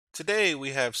Today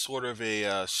we have sort of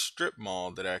a strip mall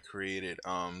that I created.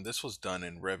 This was done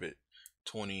in Revit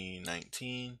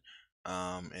 2019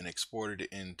 and exported it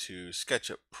into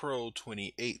SketchUp Pro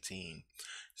 2018.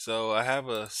 So I have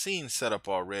a scene set up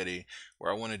already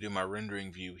where I want to do my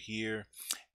rendering view here,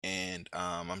 and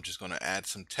I'm just going to add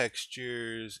some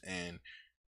textures, and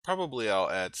probably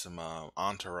I'll add some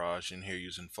entourage in here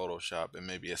using Photoshop, and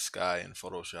maybe a sky in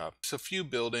Photoshop. It's a few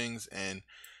buildings and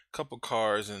a couple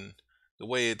cars, and the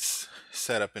way it's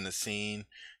set up in the scene,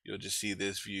 you'll just see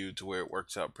this view to where it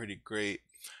works out pretty great.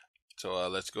 So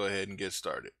let's go ahead and get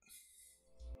started.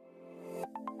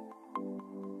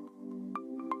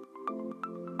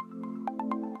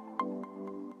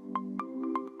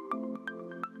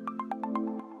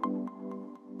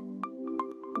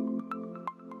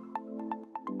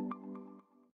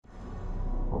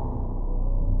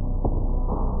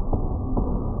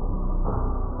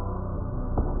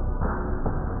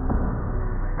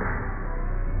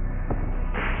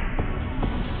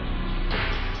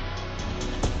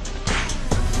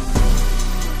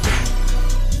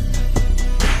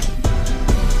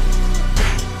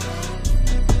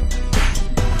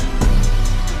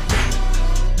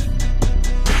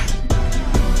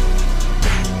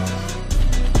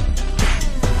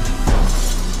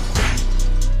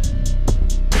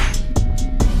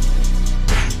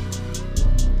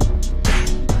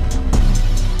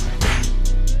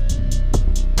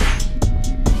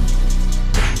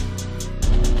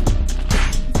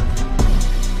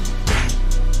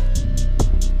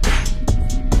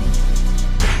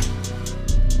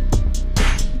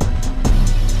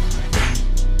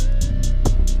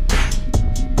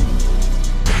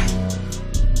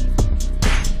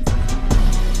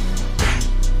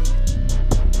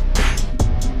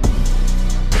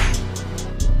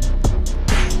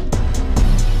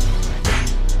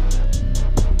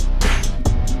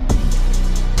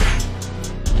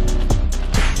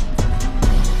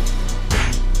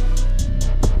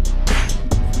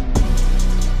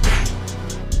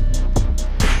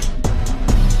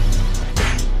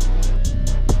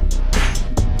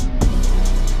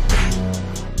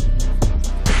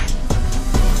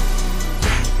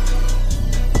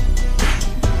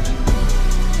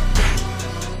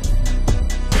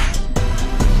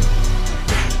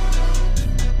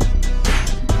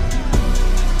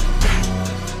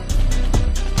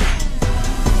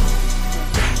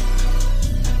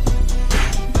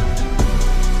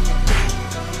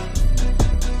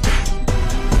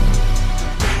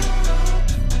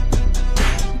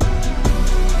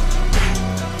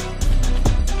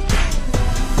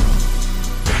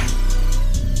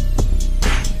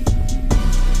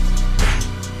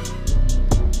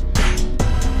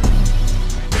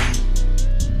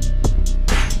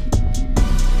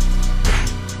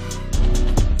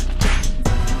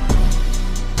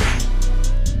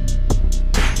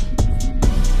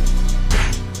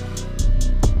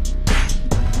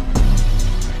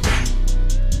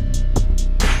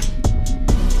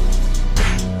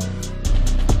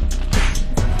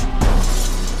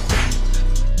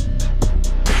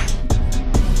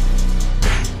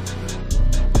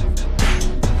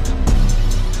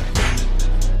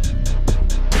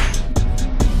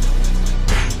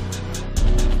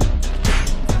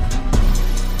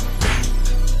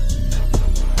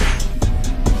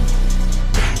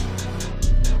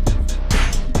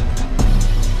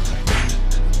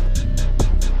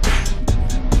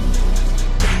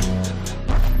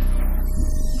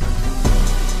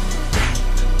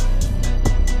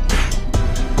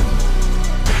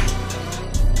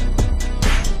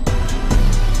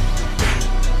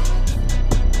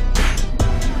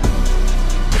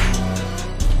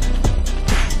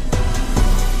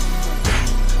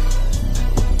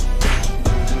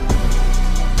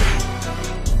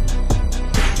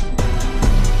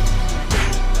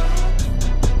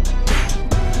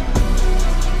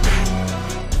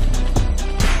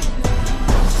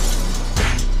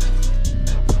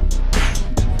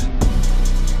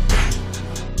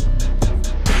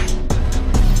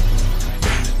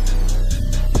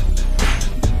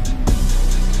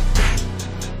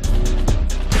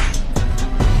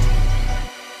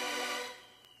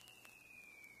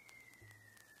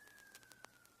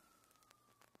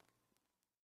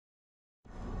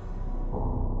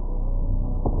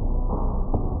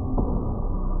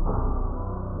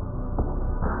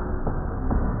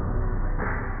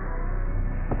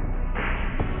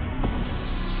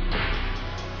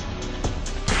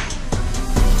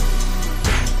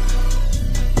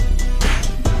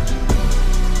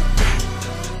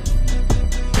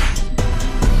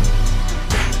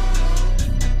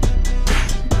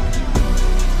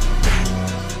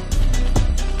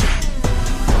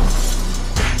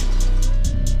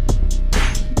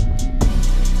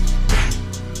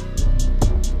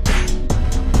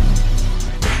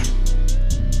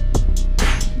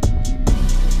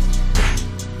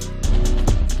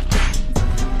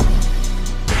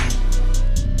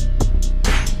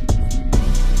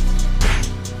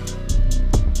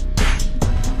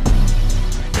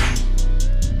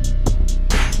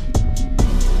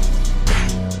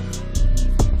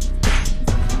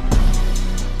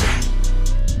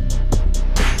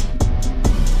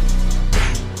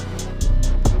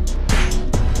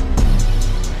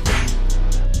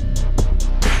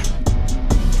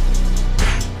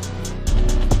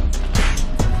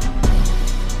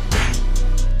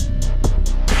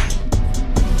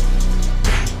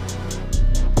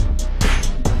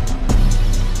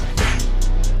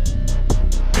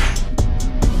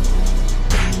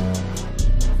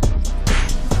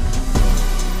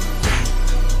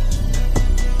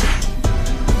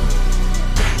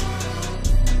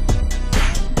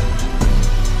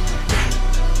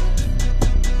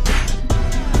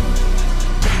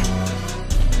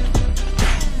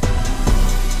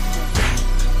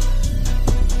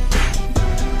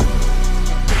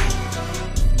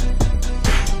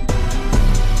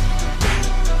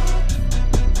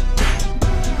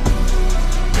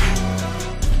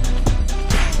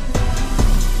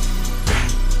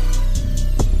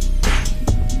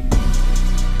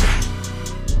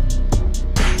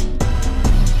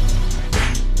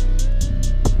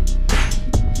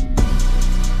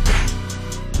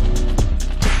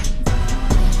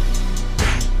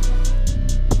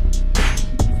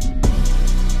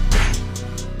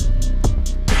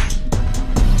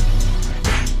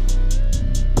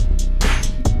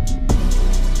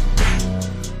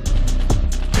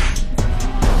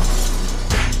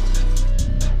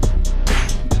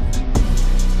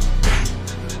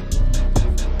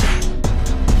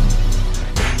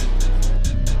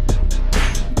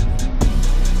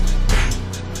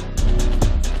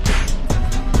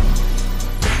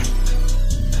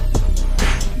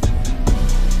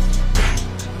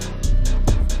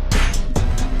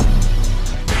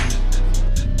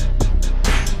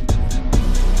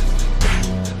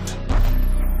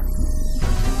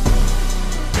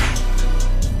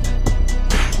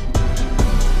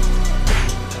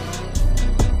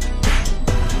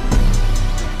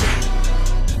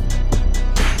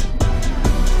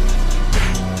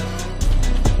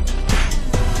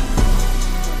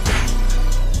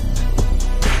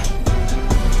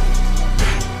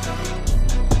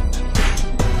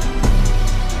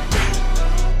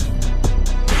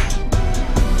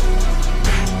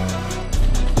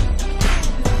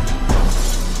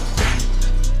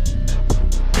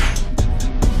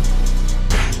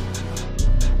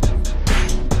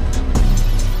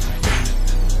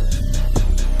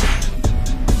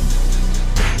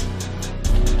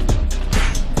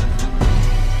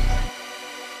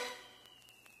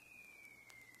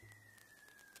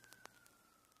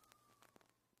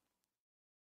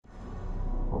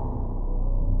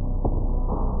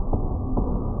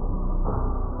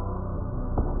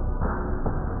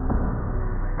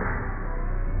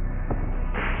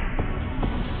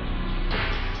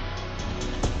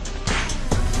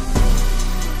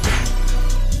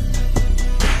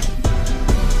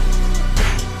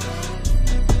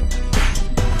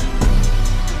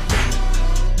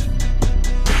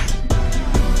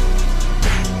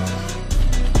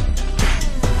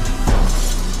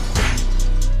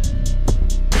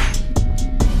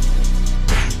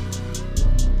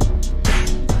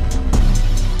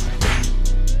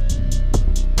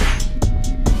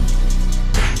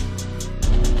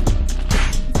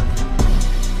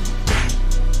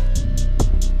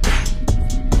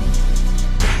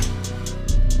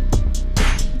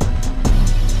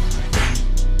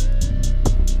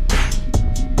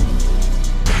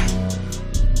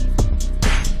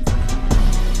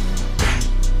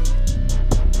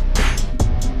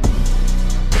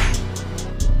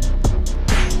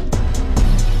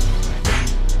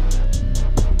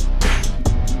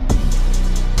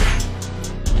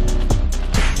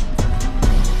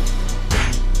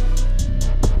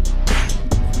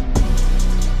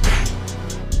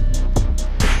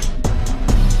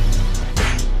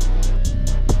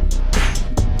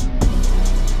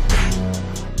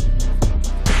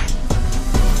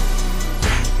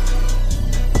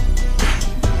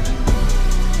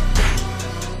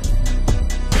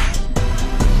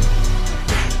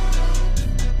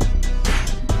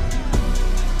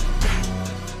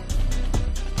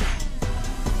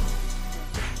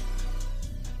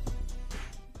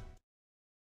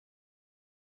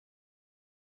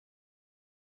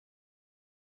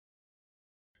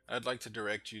 I'd like to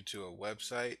direct you to a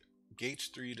website,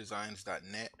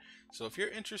 gauge3designs.net. So if you're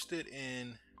interested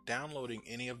in downloading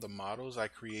any of the models I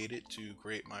created to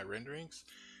create my renderings,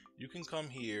 you can come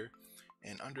here,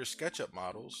 and under SketchUp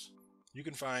models, you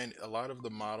can find a lot of the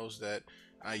models that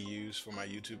I use for my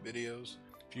YouTube videos.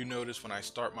 If you notice, when I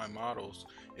start my models,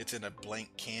 it's in a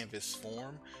blank canvas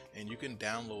form, and you can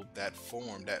download that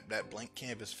form, that blank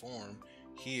canvas form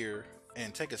here,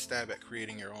 and take a stab at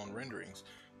creating your own renderings,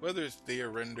 whether it's Thea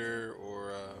Render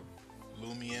or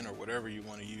lumion or whatever you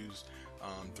want to use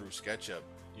through SketchUp.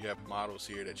 You have models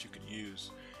here that you could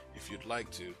use if you'd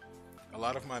like to. A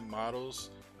lot of my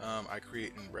models I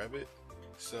create in Revit,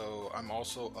 so I'm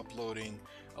also uploading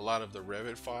a lot of the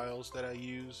Revit files that I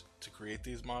use to create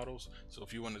these models. So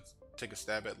if you want to take a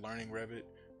stab at learning Revit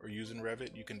or using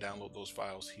Revit, you can download those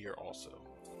files here also.